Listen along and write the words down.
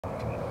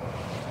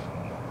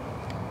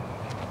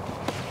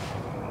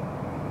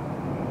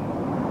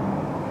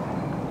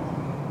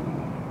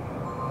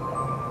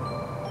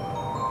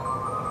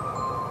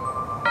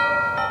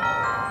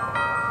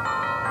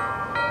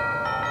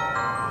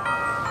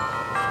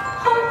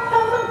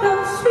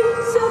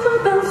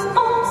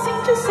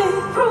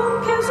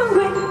throw cares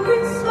away.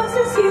 Christmas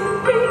is here,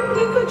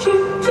 bringing good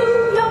cheer to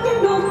young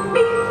and old.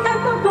 Me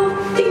and the boat,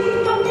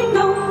 ding-dong,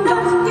 ding-dong,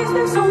 dong is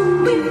their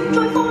song with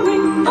joyful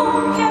ring,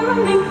 all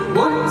caroling.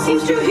 One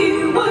seems to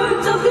hear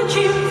words of good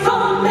cheer.